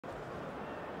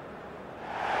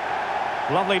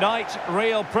Lovely night,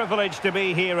 real privilege to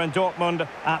be here in Dortmund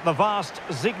at the vast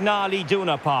Signal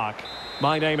Iduna Park.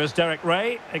 My name is Derek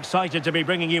Ray, excited to be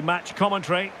bringing you match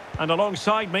commentary, and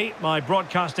alongside me, my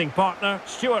broadcasting partner,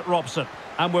 Stuart Robson.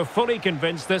 And we're fully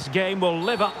convinced this game will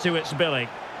live up to its billing.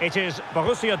 It is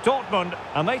Borussia Dortmund,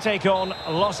 and they take on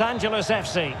Los Angeles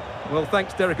FC. Well,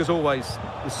 thanks, Derek, as always.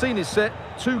 The scene is set,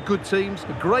 two good teams,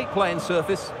 a great playing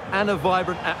surface, and a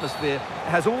vibrant atmosphere. It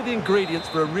has all the ingredients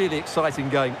for a really exciting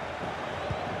game.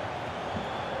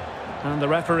 And the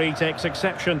referee takes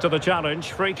exception to the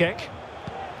challenge. Free kick.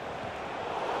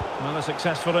 Well, a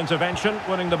successful intervention,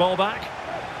 winning the ball back.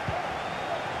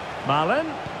 Malen.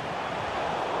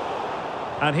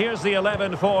 And here's the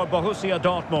 11 for Borussia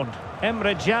Dortmund.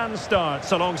 Emre Can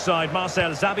starts alongside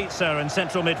Marcel Sabitzer in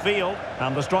central midfield.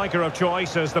 And the striker of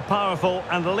choice is the powerful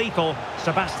and lethal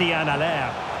Sebastian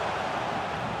Haller.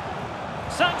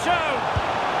 Sancho!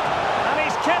 And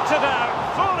he's kept it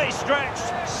out, fully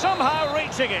stretched, somehow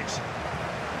reaching it.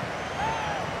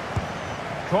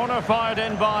 Corner fired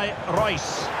in by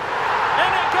Royce.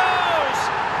 In it goes!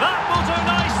 That will do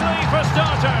nicely for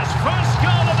starters. First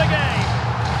goal of the game.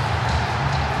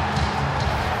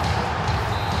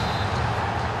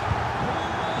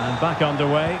 And back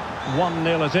underway.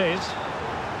 1-0 it is.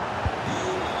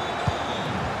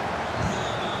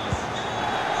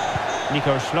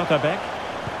 Nico Schlotterbeck.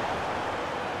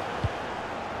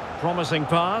 Promising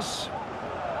pass.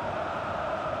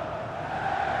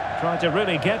 Trying to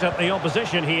really get at the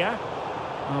opposition here.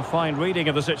 A fine reading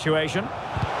of the situation.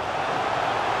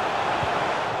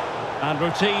 And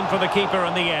routine for the keeper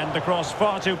in the end. The cross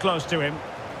far too close to him.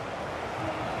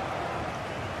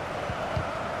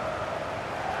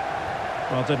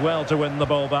 Well, did well to win the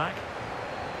ball back.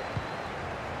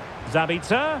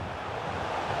 Sabitzer.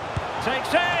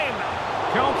 Takes aim.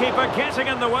 Goalkeeper getting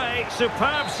in the way.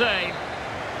 Superb save.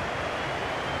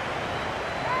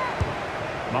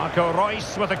 Marco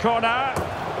Reus with a corner. And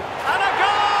a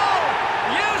goal!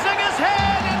 Using his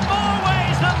head in more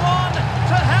ways than one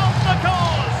to help the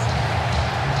cause.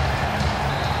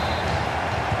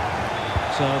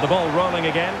 So the ball rolling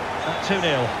again at 2-0.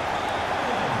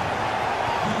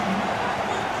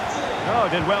 Oh,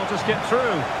 did well to skip through.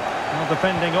 Well,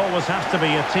 defending always has to be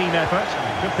a team effort.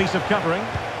 Good piece of covering.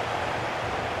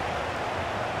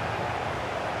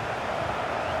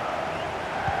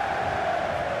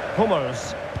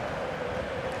 Hummels.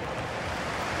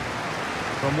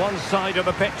 From one side of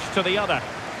the pitch to the other.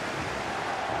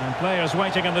 And players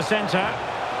waiting in the centre.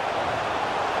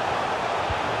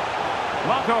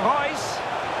 Marco Reus.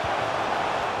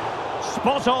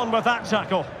 Spot on with that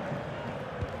tackle.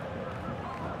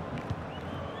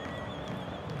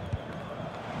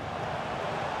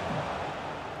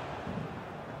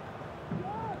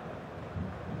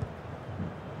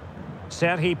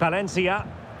 Sergi Palencia.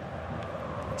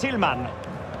 Tillman.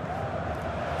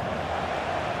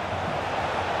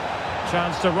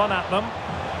 Chance to run at them.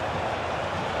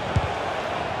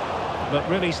 But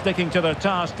really sticking to their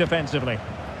task defensively.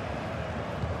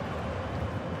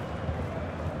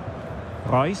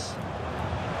 Reus.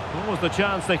 What was the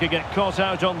chance they could get caught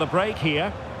out on the break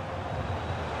here?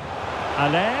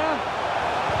 Haller.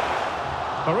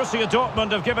 Borussia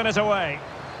Dortmund have given it away.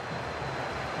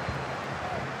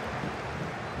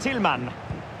 Tillman.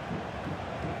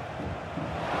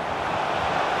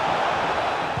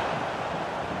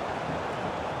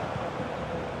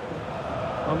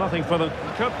 Well, nothing for them.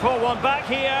 Could pull one back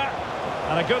here.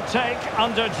 And a good take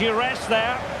under duress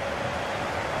there.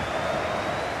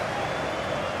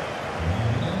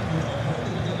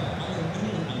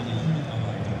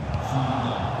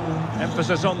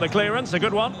 Emphasis on the clearance, a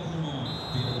good one.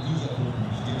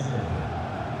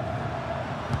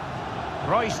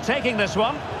 Royce taking this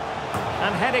one.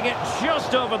 And heading it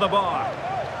just over the bar.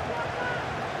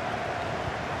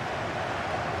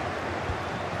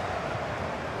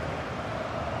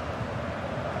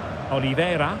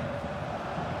 Oliveira.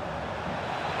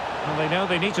 Well, they know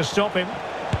they need to stop him.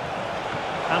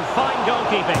 And fine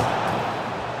goalkeeping.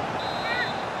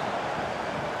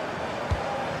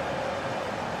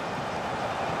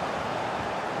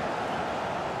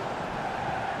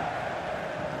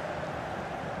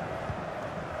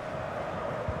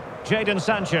 Jadon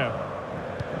Sancho.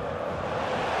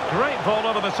 Great ball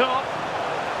over the top.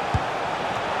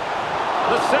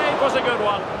 The save was a good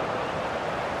one.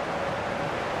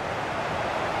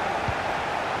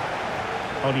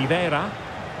 Oliveira.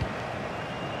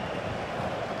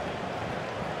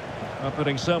 Not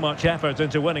putting so much effort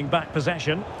into winning back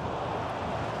possession.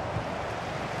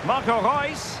 Marco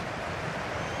Reus.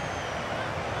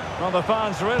 Well, the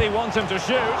fans really want him to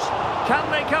shoot. Can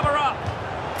they cover up?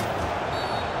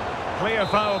 Clear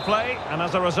foul play, and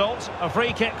as a result, a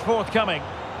free kick forthcoming.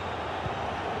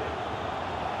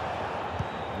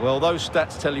 Well, those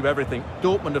stats tell you everything.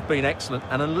 Dortmund have been excellent,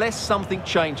 and unless something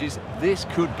changes, this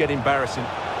could get embarrassing.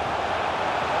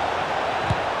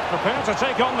 Prepared to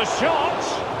take on the shot.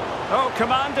 Oh,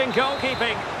 commanding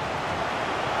goalkeeping.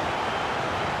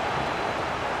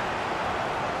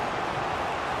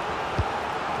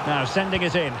 Now sending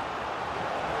it in.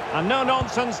 And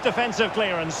no-nonsense defensive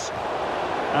clearance.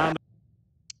 And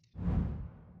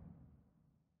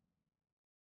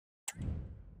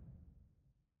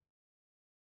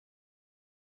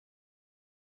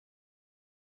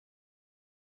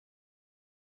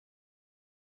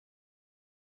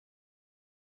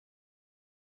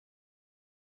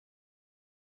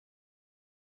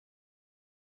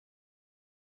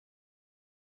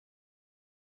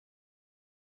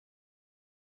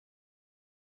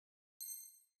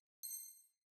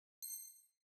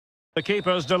the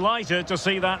keeper's delighted to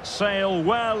see that sail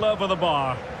well over the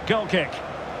bar. Goal kick.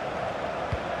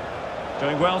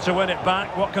 Doing well to win it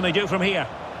back. What can they do from here?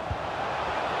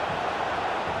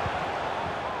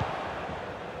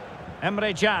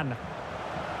 Emre Can.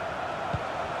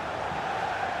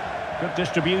 Good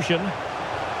distribution.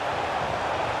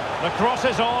 The cross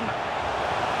is on.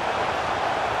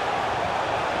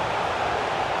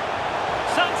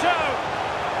 Sancho!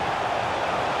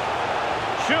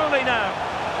 Surely now.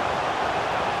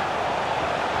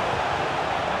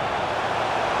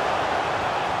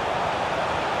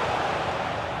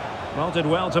 Well, did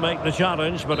well to make the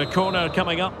challenge, but a corner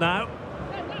coming up now.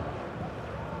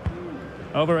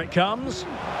 Over it comes.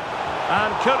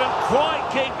 And couldn't quite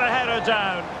keep the header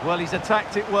down. Well, he's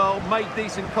attacked it well, made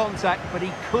decent contact, but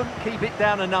he couldn't keep it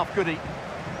down enough, could he?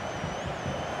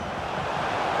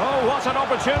 Oh, what an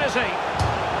opportunity.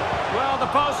 Well, the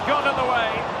post got in the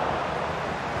way.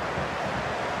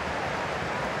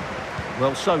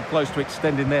 Well, so close to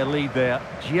extending their lead there.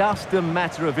 Just a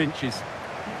matter of inches.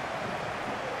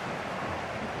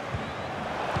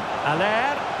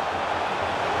 Aller.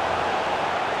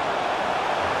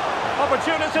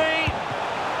 Opportunity.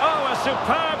 Oh, a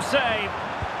superb save.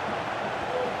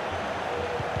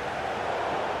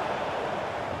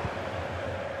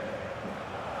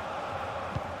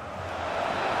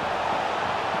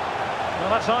 Well,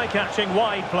 that's eye-catching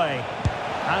wide play.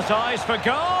 Has eyes for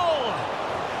goal.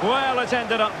 Well, it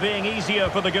ended up being easier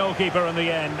for the goalkeeper in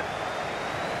the end.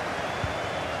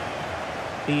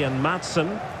 Ian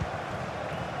Maatsen.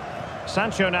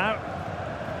 Sancho now.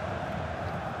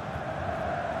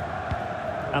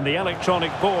 And the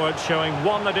electronic board showing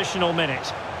 1 additional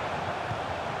minute.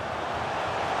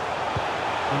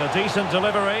 And a decent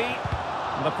delivery.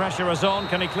 And the pressure is on.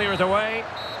 Can he clear it away?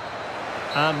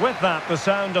 And with that, the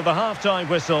sound of the half-time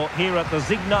whistle here at the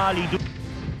Signal Iduna.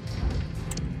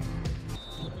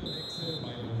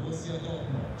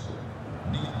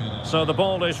 So the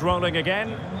ball is rolling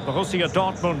again. Borussia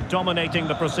Dortmund dominating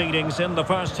the proceedings in the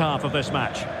first half of this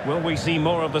match. Will we see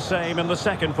more of the same in the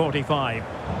second 45?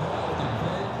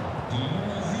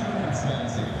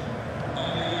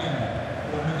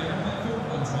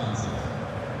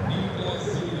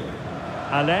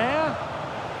 Aller.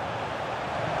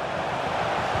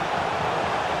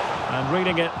 And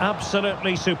reading it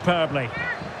absolutely superbly.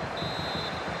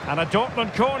 And a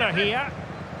Dortmund corner here.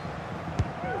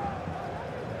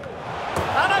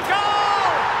 And a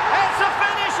goal! It's a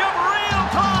finish of real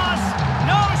class!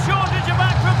 No shortage of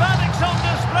acrobatics on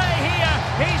display here.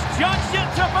 He's judged it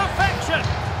to perfection.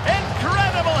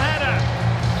 Incredible header.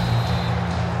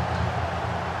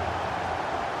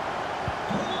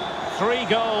 Three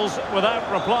goals without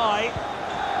reply.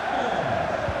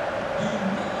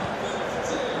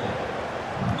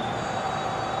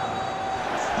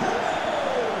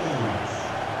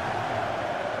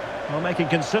 Well, making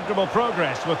considerable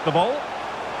progress with the ball.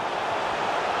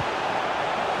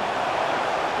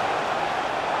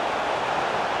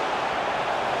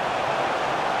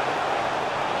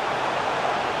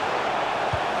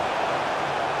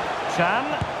 Can.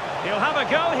 He'll have a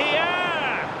go here.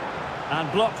 And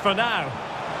blocked for now.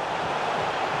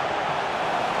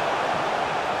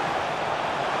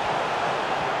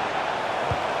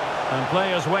 And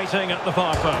players waiting at the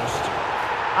far post.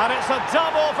 And it's a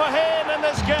double for him in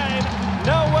this game.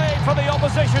 No way for the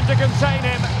opposition to contain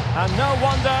him. And no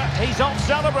wonder he's off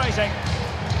celebrating.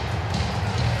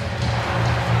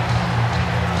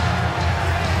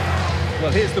 Well,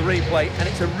 here's the replay, and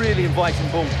it's a really inviting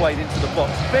ball played into the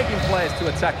box, begging players to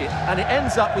attack it, and it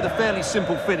ends up with a fairly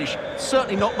simple finish.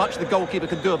 Certainly not much the goalkeeper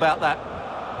can do about that.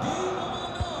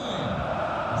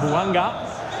 Hwanga.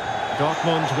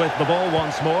 Dortmund with the ball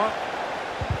once more.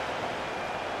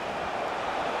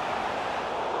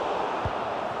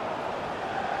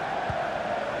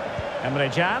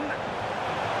 Emre Can.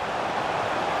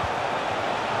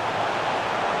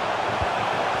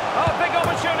 Oh, big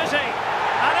opportunity.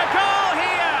 And a goal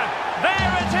here.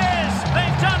 There it is.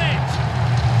 They've done it.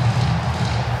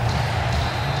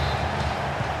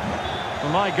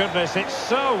 Well, my goodness, it's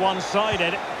so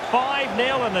one-sided.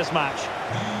 5-0 in this match.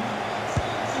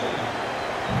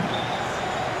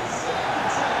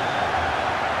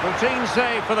 Routine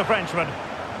save for the Frenchman.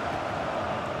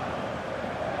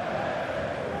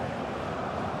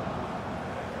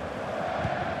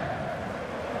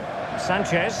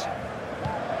 Sanchez.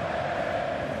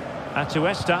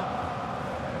 Atuesta.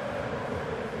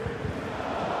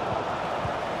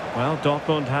 Well,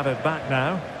 Dortmund have it back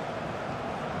now.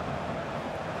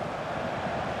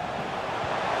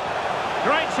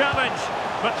 Great challenge,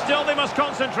 but still they must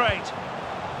concentrate.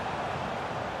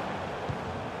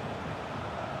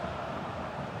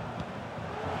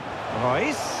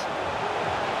 Royce.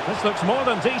 This looks more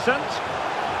than decent.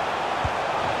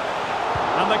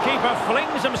 And the keeper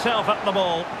flings himself at the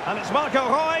ball. And it's Marco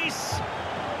Reus.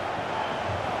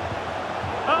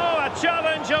 Oh, a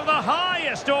challenge of the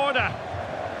highest order.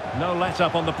 No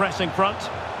let-up on the pressing front.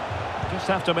 Just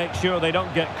have to make sure they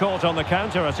don't get caught on the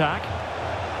counter-attack.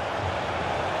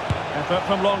 Effort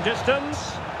from long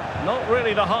distance. Not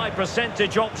really the high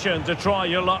percentage option to try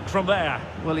your luck from there.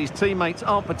 Well, his teammates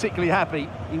aren't particularly happy.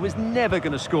 He was never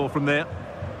going to score from there.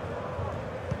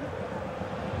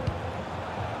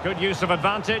 Good use of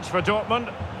advantage for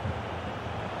Dortmund.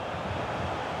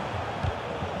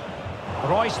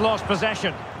 Royce lost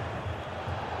possession.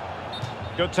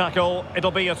 Good tackle. It'll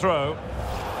be a throw.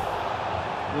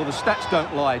 Well, the stats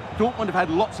don't lie. Dortmund have had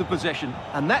lots of possession,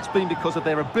 and that's been because of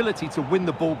their ability to win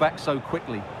the ball back so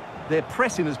quickly. Their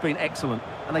pressing has been excellent,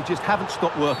 and they just haven't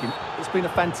stopped working. It's been a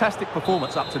fantastic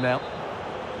performance up to now.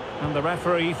 And the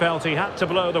referee felt he had to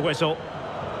blow the whistle.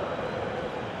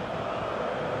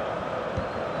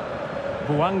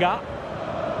 Buanga.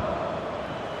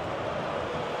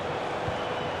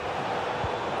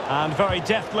 And very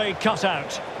deftly cut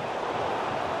out.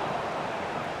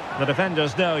 The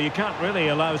defenders know you can't really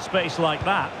allow space like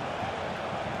that.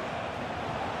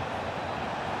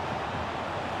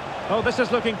 Oh, this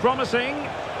is looking promising.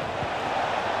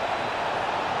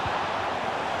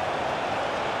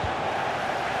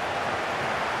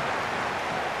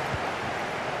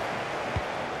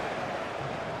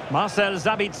 Marcel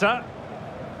Sabitzer.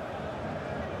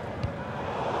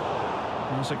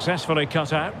 Successfully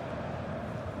cut out.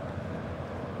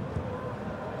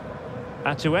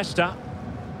 Atuesta.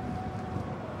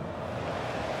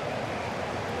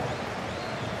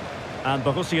 And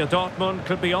Borussia Dortmund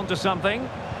could be onto something.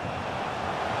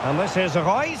 And this is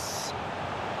Reus.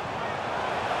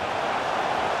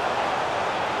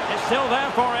 It's still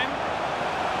there for him.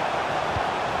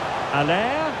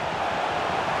 Allaire.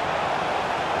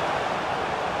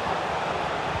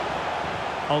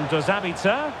 On to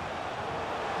Sabitzer.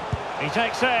 He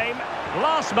takes aim.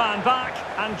 Last man back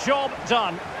and job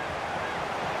done.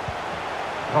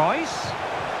 Reus.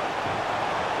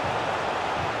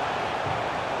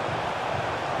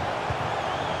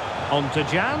 On to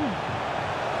Jan.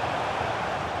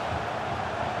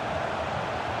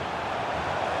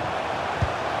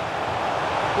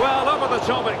 Well, over the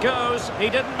top it goes. He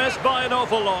didn't miss by an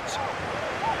awful lot.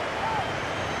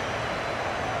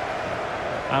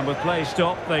 And with play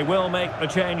stopped, they will make the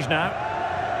change now.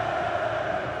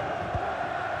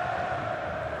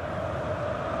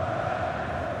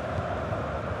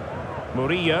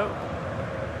 Murillo.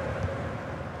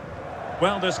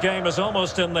 Well, this game is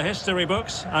almost in the history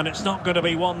books, and it's not going to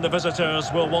be one the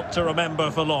visitors will want to remember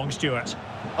for long, Stuart.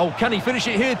 Oh, can he finish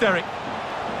it here, Derek?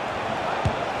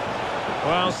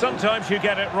 Well, sometimes you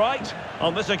get it right.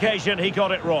 On this occasion, he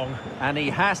got it wrong. And he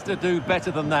has to do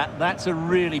better than that. That's a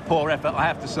really poor effort, I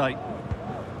have to say.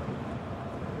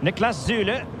 Niklas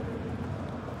Süle.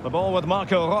 The ball with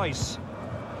Marco Reus.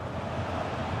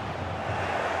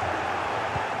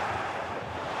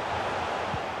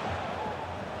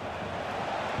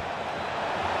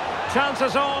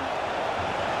 Chances on.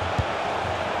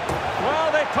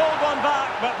 Well, they pulled one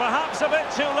back, but perhaps a bit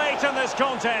too late in this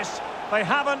contest. They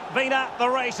haven't been at the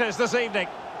races this evening.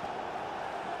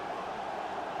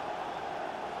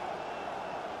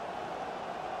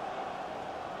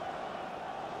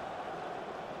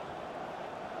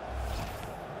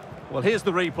 Well, here's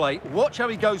the replay. Watch how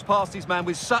he goes past his man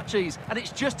with such ease, and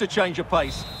it's just a change of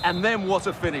pace. And then what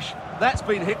a finish. That's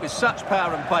been hit with such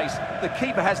power and pace. The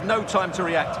keeper has no time to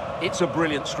react. It's a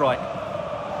brilliant strike.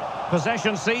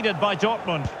 Possession ceded by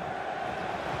Dortmund.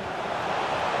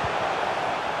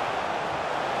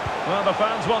 Well, the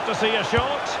fans want to see a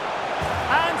shot.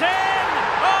 And in!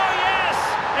 Oh, yes!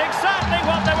 exactly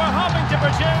what they were hoping to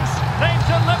produce. They've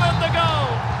delivered the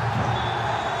goal.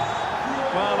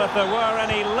 Well, if there were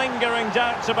any lingering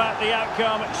doubts about the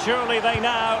outcome, surely they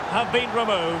now have been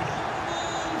removed.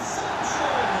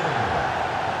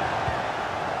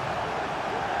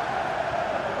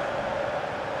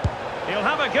 He'll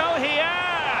have a go here.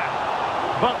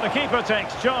 But the keeper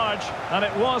takes charge, and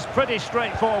it was pretty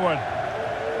straightforward.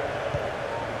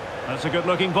 That's a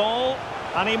good-looking ball,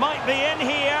 and he might be in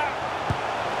here.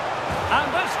 And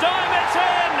this time it's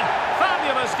in!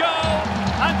 Fabulous goal,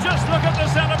 and just look at the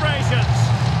celebrations.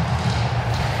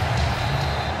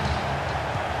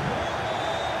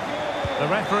 The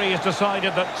referee has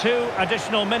decided that 2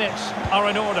 additional minutes are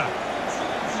in order.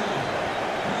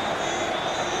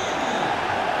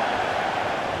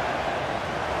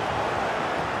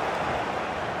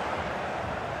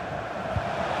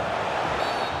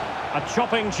 A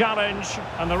chopping challenge,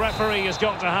 and the referee has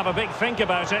got to have a big think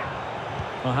about it.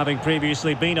 Well, having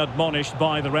previously been admonished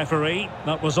by the referee,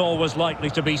 that was always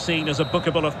likely to be seen as a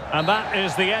bookable offence. And that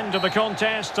is the end of the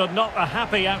contest, and not a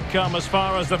happy outcome as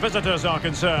far as the visitors are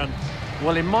concerned.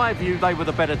 Well, in my view, they were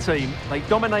the better team. They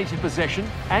dominated possession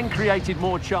and created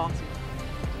more chances.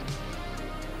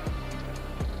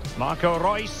 Marco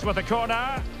Reus with a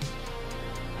corner.